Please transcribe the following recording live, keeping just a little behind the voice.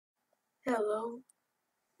Hello,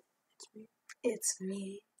 it's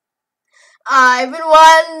me. I've been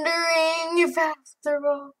wondering if after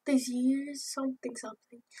all these years, something.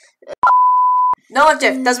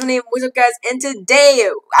 NoLifeJeff, that's my name. What's up, guys? And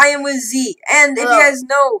today, I am with Z. And if you Hello. guys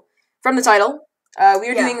know from the title, we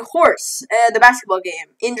are doing Horse, the basketball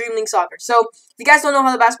game in Dream League Soccer. So, if you guys don't know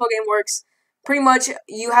how the basketball game works, pretty much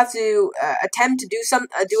you have to attempt to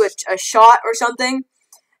do a shot or something,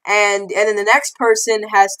 and then the next person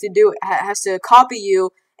has to copy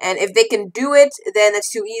you. And if they can do it, then that's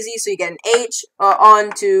too easy. So you get an H on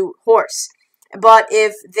to Horse. But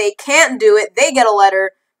if they can't do it, they get a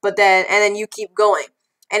letter. But then you keep going.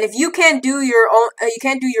 And if you can't do your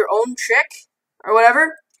own trick or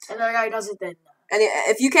whatever, And the guy does it then. and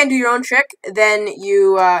if you can't do your own trick, then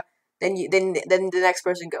then the next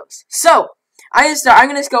person goes. So I'm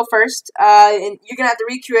gonna go first. And you're gonna have to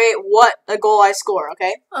recreate what a goal I score.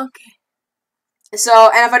 Okay. Okay. So,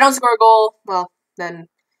 and if I don't score a goal, well, then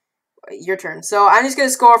your turn. So I'm just gonna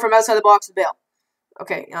score from outside the box with Bale.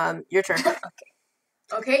 Okay. Your turn.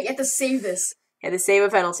 Okay, you have to save this. Yeah, to save a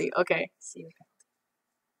penalty. Okay. Save it.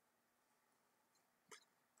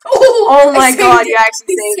 Oh my god, you it.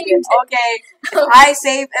 actually I saved saved it. it. Okay.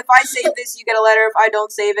 If I save this, you get a letter. If I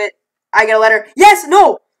don't save it, I get a letter. Yes,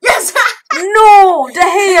 no! Yes! No! De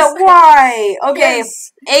Gea, why? Okay.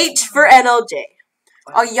 Yes. H for NLJ.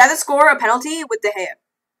 Oh, you gotta score a penalty with De Gea.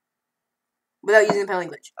 Without using the penalty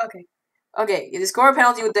glitch. Okay. Okay, you have to score a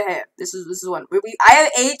penalty with De Gea. This is one. I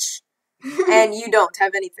have H, and you don't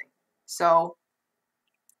have anything. So,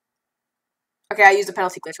 okay, I used a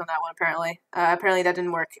penalty glitch on that one, apparently. Apparently that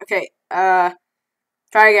didn't work. Okay, try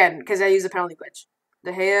again, because I used a penalty glitch.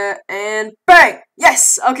 De Gea, and bang!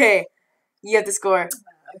 Yes! Okay, you have to score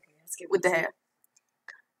Okay, let's get with De Gea.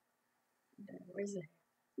 Where's it?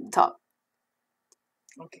 Top.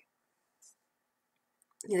 Okay.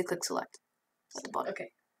 You have to click select at the bottom.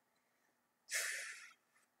 Okay.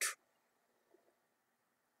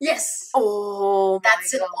 Yes! Oh,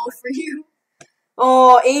 That's my an God. O for you.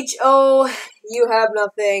 Oh, H-O, you have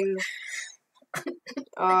nothing.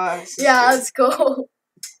 Yeah, let's go.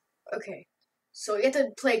 Okay. So you have to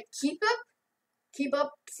play keep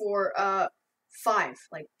up for 5.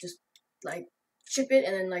 Like just like chip it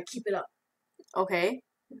and then like keep it up. Okay.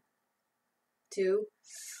 2.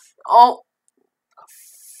 Oh.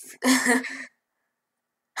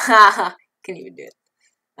 Haha, can't even do it.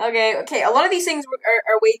 Okay, a lot of these things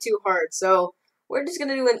are way too hard, so we're just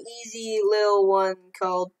gonna do an easy little one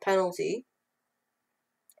called penalty.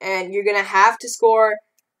 And you're gonna have to score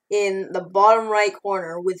in the bottom right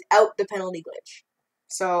corner without the penalty glitch.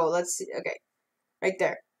 So let's see, okay, right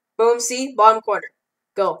there. Boom, see? Bottom corner.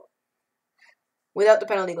 Go. Without the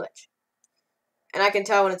penalty glitch. And I can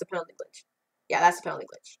tell when it's a penalty glitch. Yeah, that's the penalty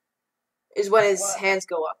glitch. Is when his hands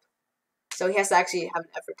go up. So he has to actually have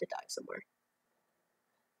an effort to dive somewhere.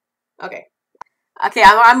 Okay. Okay,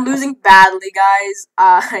 I'm losing badly, guys.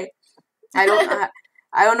 I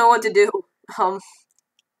don't know what to do.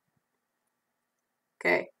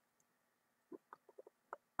 Okay.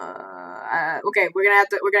 Okay, we're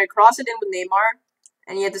gonna cross it in with Neymar,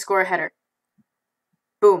 and you have to score a header.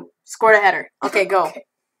 Boom, scored a header. Okay, go. Okay.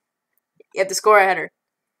 You have to score a header.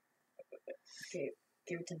 Okay,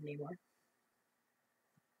 give it to Neymar.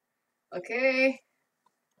 Okay.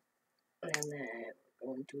 And then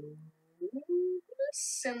we're going to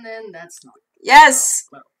this, and then that's not. Yes.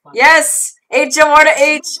 No, Yes. H-O-R to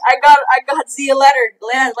H. I got Z a letter.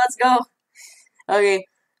 Let's go. Okay.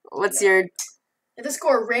 What's your? You have to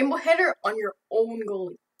score a rainbow header on your own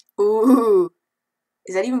goalie. Ooh.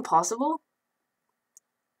 Is that even possible?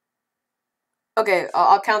 Okay,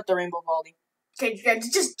 I'll count the rainbow volley. Okay,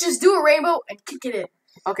 just do a rainbow and kick it in.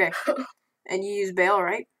 Okay. And you use Bale,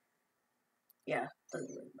 right? Yeah, doesn't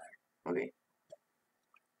really matter. Okay.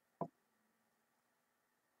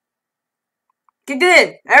 Kicked it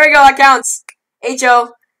in. There we go. That counts.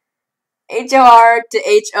 H-O. H-O-R to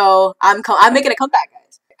H-O. I'm making a comeback,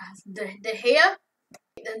 guys. De Gea,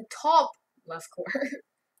 then top left corner.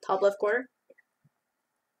 Top left corner.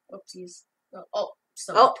 Oopsies. Oh,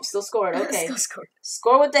 Still scored. Okay. Still scored.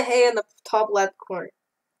 Score with De Gea in the top left corner.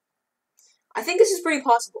 I think this is pretty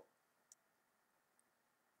possible.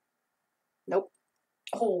 Nope.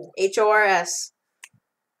 Oh. H-O-R-S.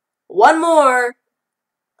 One more,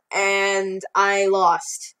 and I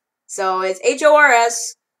lost. So it's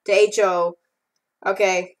H-O-R-S to H-O.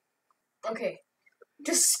 Okay. Okay.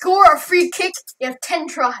 Just score a free kick. You have 10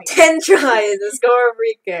 tries. 10 tries to score a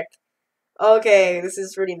free kick. Okay, this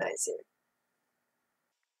is pretty nice here.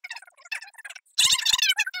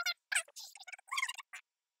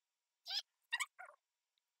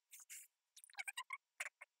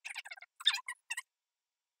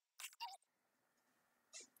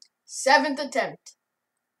 7th attempt.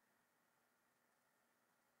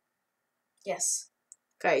 Yes.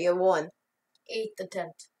 Okay, you have 1. 8th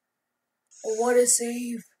attempt. Oh, what a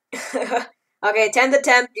save. Okay, 10th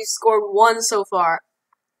attempt, you scored 1 so far.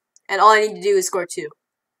 And all I need to do is score 2.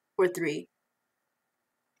 Or 3.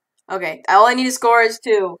 Okay, all I need to score is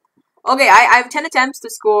 2. Okay, I have 10 attempts to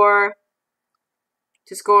score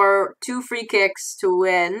 2 free kicks to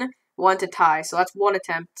win, 1 to tie. So that's 1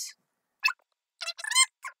 attempt.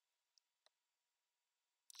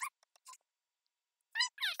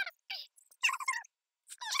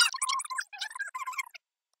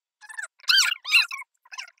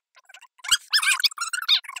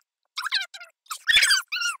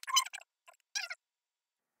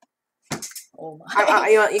 Oh my.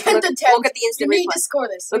 You can look at the instant You replay. need to score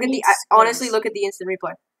this. Look at the honestly. Look at the instant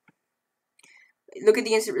replay. Look at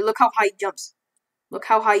the instant. Look how high he jumps. Look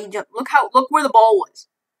how high he jumps. Look where the ball was.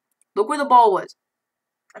 Look where the ball was.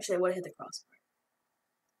 Actually, I would have hit the crossbar.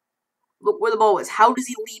 Look where the ball was. How does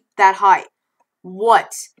he leap that high?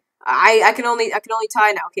 What? I can only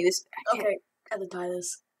tie now. Okay, this. Okay, I have to tie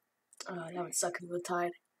this. That would suck if it was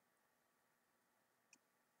tied.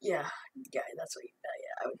 Yeah, that's what you.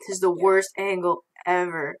 Yeah, This is the worst angle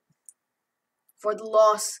ever. For the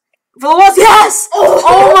loss. For the loss, yes!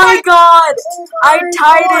 Oh my god! I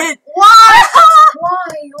tied it! Why? Why?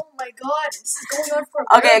 Oh my god! This is going on for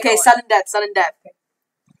a Okay, sudden death.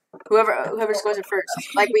 Whoever scores it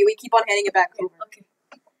first. Like, we keep on handing it back over. Okay.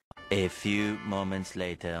 A few moments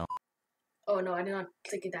later. Oh no, I did not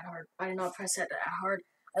click it that hard. I did not press it that hard.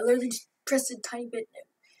 I literally just pressed it a tiny bit.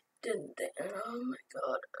 Didn't. Oh my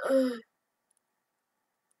god. Ugh.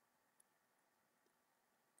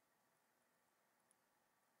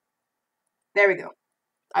 There we go.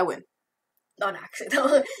 I win. Not actually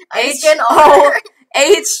though. H-O-R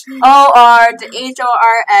to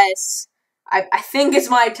H-O-R-S. I think it's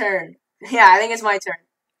my turn. Yeah, I think it's my turn.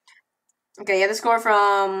 Okay, you have to score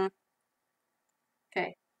from...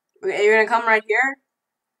 Okay. You're gonna come right here.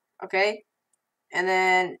 Okay. And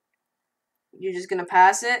then you're just gonna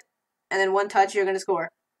pass it. And then 1 touch, you're gonna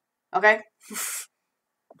score. Okay?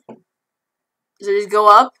 So just go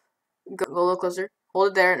up. Go a little closer. Hold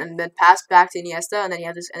it there, and then pass back to Iniesta, and then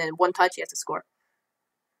and then 1 touch, you have to score.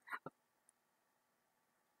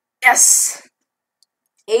 Yes!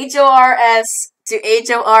 H-O-R-S to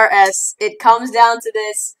H-O-R-S. It comes down to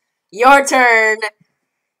this. Your turn.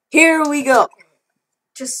 Here we go.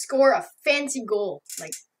 Just score a fancy goal,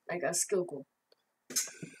 like a skill goal.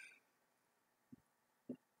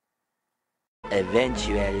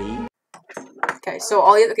 Eventually. Okay,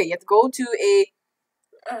 so you have to go to a.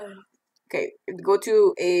 Okay, go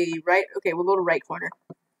to a right. Okay, we'll go to right corner,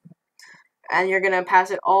 and you're gonna pass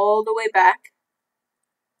it all the way back.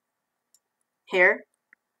 Here,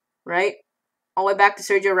 right, all the way back to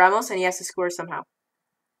Sergio Ramos, and he has to score somehow.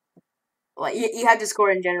 Like you had to score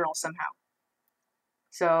in general somehow.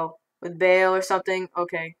 So with Bale or something,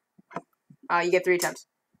 okay, you get 3 attempts.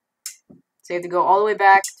 So you have to go all the way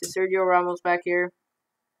back to Sergio Ramos back here.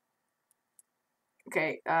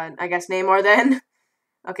 Okay, I guess Neymar then.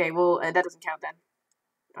 Okay, well that doesn't count then.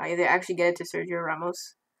 You have to actually get it to Sergio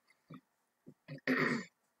Ramos,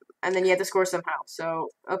 and then you have to score somehow. So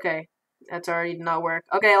okay, that's already did not work.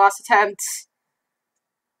 Okay, last attempt.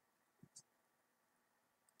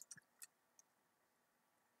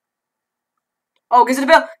 Oh, gives it a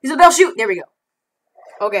bell. Gives it a bell. Shoot. There we go.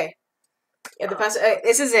 Okay. You have to pass it.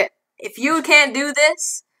 This is it. If you can't do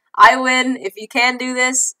this, I win. If you can do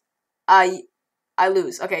this, I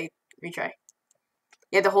lose. Okay, retry.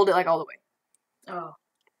 You have to hold it like all the way. Oh.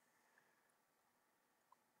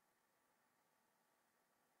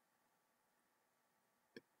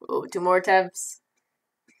 Oh, 2 more attempts.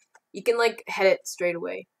 You can like head it straight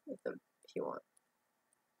away with them if you want.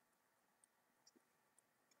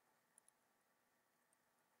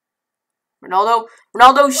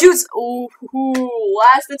 Ronaldo shoots. Ooh,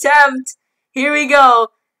 last attempt. Here we go.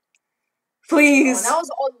 Please. Oh, that was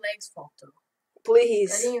all the legs' fault though.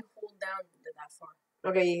 Please. I didn't even hold down that far.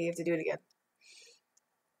 Okay, you have to do it again.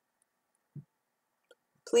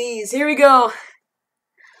 Please, here we go.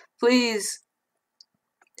 Please.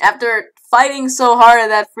 After fighting so hard at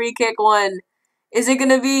that free kick one, is it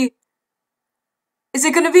gonna be? Is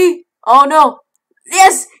it gonna be? Oh no.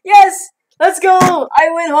 Yes! Yes! Let's go! I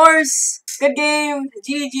win, horse! Good game.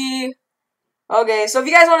 GG. Okay, so if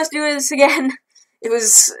you guys want us to do this again, it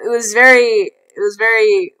was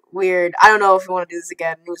very weird. I don't know if we want to do this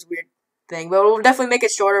again. It was a weird thing. But we'll definitely make it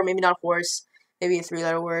shorter, maybe not horse. Maybe a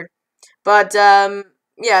 3-letter word. But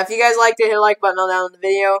yeah, if you guys liked it, hit the like button down on the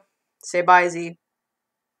video. Say bye, Z.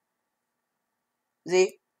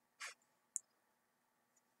 Z?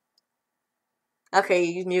 Okay,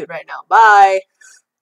 you mute right now. Bye.